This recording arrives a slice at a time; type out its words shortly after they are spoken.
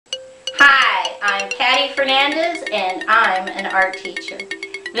I'm Patty Fernandez and I'm an art teacher.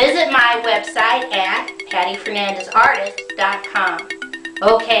 Visit my website at pattyfernandezartist.com.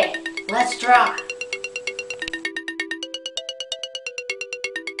 Okay, let's draw.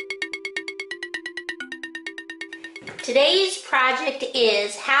 Today's project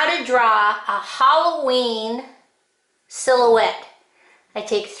is how to draw a Halloween silhouette. I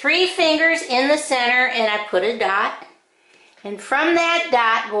take 3 fingers in the center and I put a dot. And from that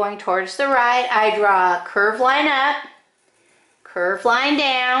dot going towards the right, I draw a curved line up, curved line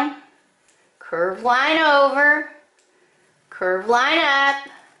down, curved line over, curved line up,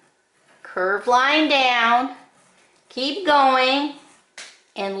 curved line down, keep going,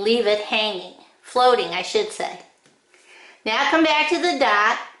 and leave it hanging, floating I should say. Now come back to the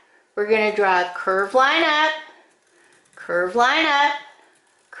dot. We're going to draw a curved line up, curved line up,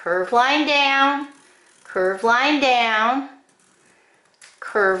 curved line down, curved line down,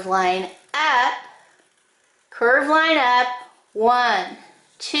 curved line up, curved line up, 1,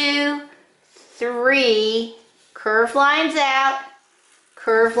 2, 3, curved lines out,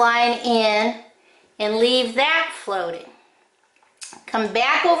 curved line in, and leave that floating. Come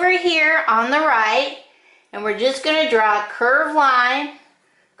back over here on the right, and we're just going to draw a curved line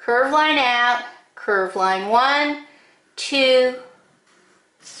out, curved line 1, 2,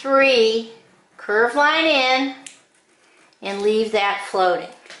 3, curved line in, and leave that floating.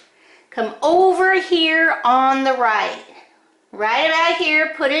 Come over here on the right. Right about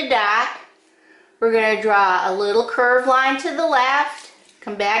here, put a dot. We're going to draw a little curved line to the left.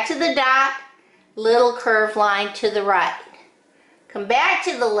 Come back to the dot, little curved line to the right. Come back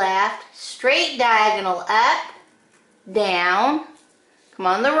to the left, straight diagonal up, down. Come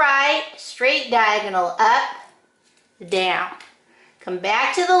on the right, straight diagonal up, down. Come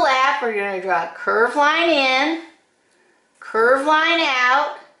back to the left, we're going to draw a curved line in, curved line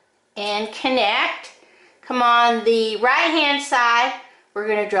out, and connect. Come on the right hand side, we're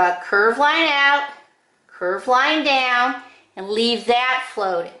going to draw a curved line out, curved line down, and leave that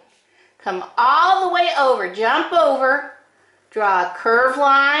floating. Come all the way over, jump over, draw a curved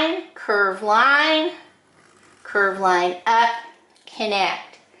line, curved line, curved line up,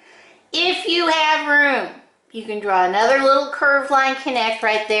 connect. If you have room, you can draw another little curved line connect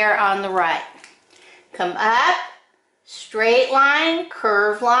right there on the right. Come up, straight line,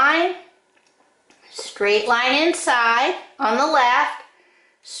 curved line, straight line inside on the left,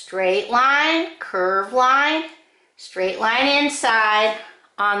 straight line, curved line, straight line inside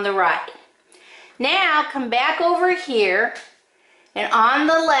on the right. Now come back over here, and on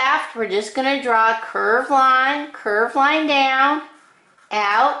the left we're just going to draw a curved line down,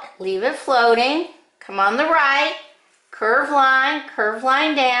 out, leave it floating. Come on the right, curved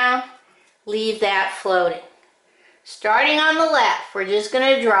line down, leave that floating. Starting on the left, we're just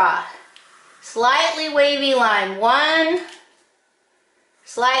going to draw slightly wavy line 1,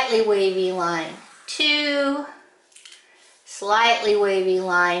 slightly wavy line 2, slightly wavy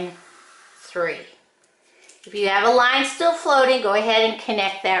line 3. If you have a line still floating, go ahead and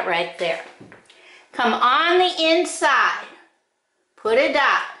connect that right there. Come on the inside, put a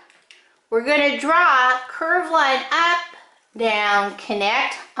dot. We're going to draw curved line up, down,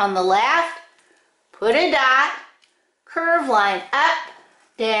 connect on the left, put a dot, curved line up,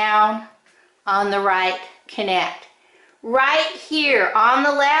 down, on the right, connect. Right here on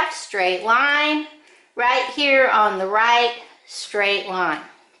the left, straight line, right here on the right, straight line.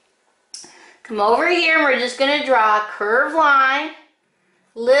 Come over here and we're just going to draw a curved line,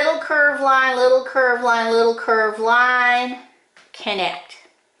 little curved line, little curved line, little curved line, connect.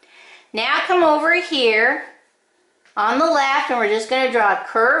 Now come over here on the left and we're just going to draw a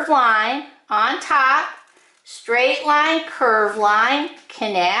curved line on top, straight line, curved line,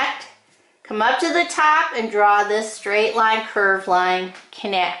 connect. Come up to the top and draw this straight line, curved line,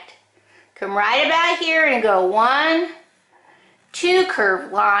 connect. Come right about here and go 1, 2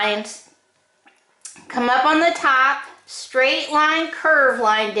 curved lines. Come up on the top, straight line, curved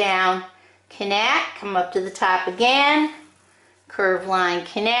line down, connect. Come up to the top again, curved line,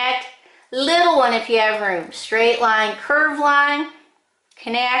 connect. Little one if you have room, straight line, curved line,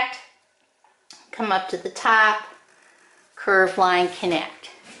 connect. Come up to the top, curved line, connect.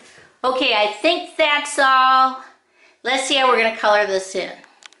 Okay, I think that's all. Let's see how we're going to color this in.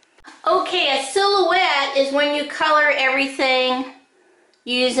 Okay, a silhouette is when you color everything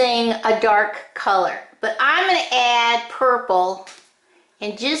using a dark color. But I'm going to add purple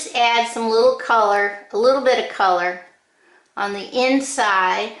and just add some little color, a little bit of color on the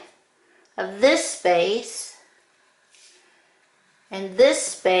inside of this space and this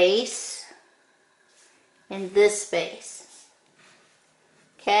space and this space.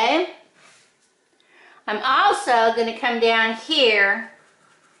 Okay? I'm also going to come down here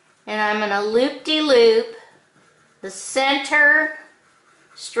and I'm going to loop-de-loop the center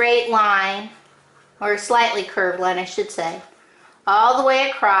straight line, or slightly curved line I should say, all the way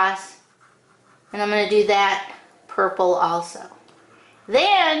across, and I'm going to do that purple also.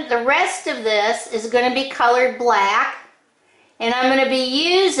 Then the rest of this is going to be colored black, and I'm going to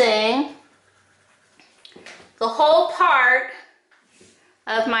be using the whole part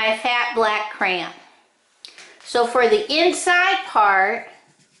of my fat black crayon. So for the inside part,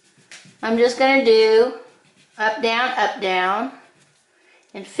 I'm just going to do up, down,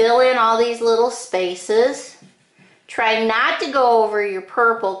 and fill in all these little spaces. Try not to go over your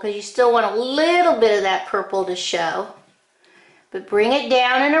purple because you still want a little bit of that purple to show. But bring it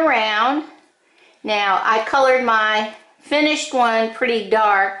down and around. Now, I colored my finished one pretty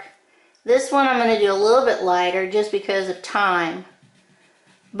dark. This one I'm going to do a little bit lighter just because of time.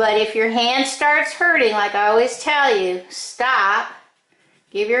 But if your hand starts hurting, like I always tell you, stop,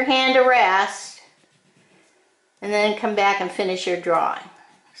 give your hand a rest, and then come back and finish your drawing.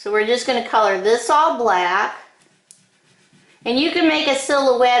 So we're just going to color this all black. And you can make a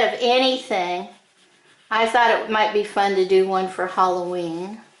silhouette of anything. I thought it might be fun to do one for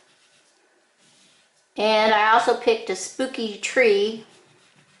Halloween. And I also picked a spooky tree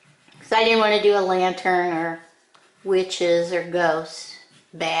because I didn't want to do a lantern or witches or ghosts,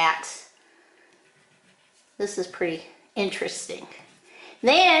 bats. This is pretty interesting.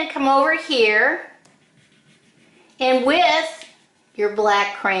 Then come over here and with your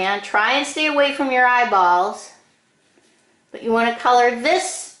black crayon, try and stay away from your eyeballs, but you want to color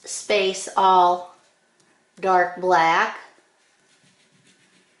this space all dark black.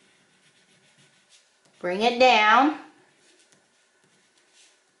 Bring it down,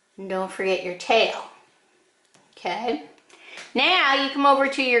 and don't forget your tail. Okay, now you come over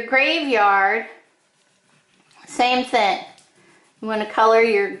to your graveyard, same thing. You want to color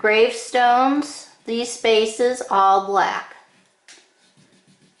your gravestones, these spaces, all black.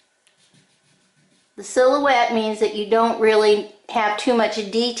 The silhouette means that you don't really have too much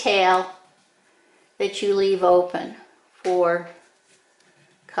detail that you leave open for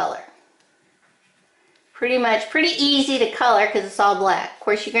color. Pretty easy to color because it's all black. Of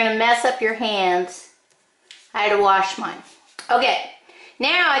course, you're going to mess up your hands. I had to wash mine. Okay,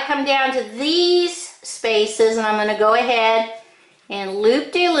 now I come down to these spaces and I'm going to go ahead and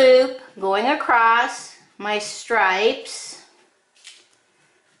loop-de-loop going across my stripes,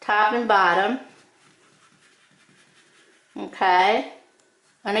 top and bottom. Okay,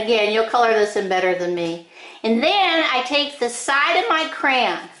 and again, you'll color this in better than me. And then I take the side of my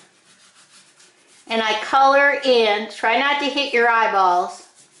crayon and I color in, try not to hit your eyeballs,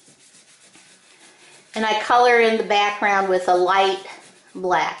 and I color in the background with a light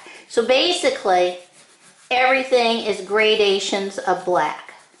black. So basically, everything is gradations of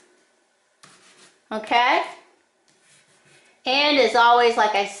black. Okay? And as always,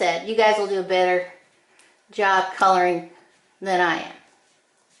 like I said, you guys will do a better job coloring than I am.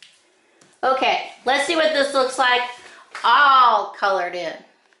 Okay, let's see what this looks like all colored in.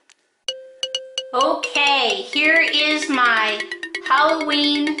 Okay, here is my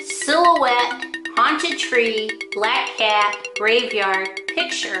Halloween silhouette, haunted tree, black cat, graveyard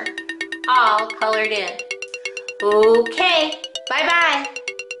picture, all colored in. Okay, bye-bye.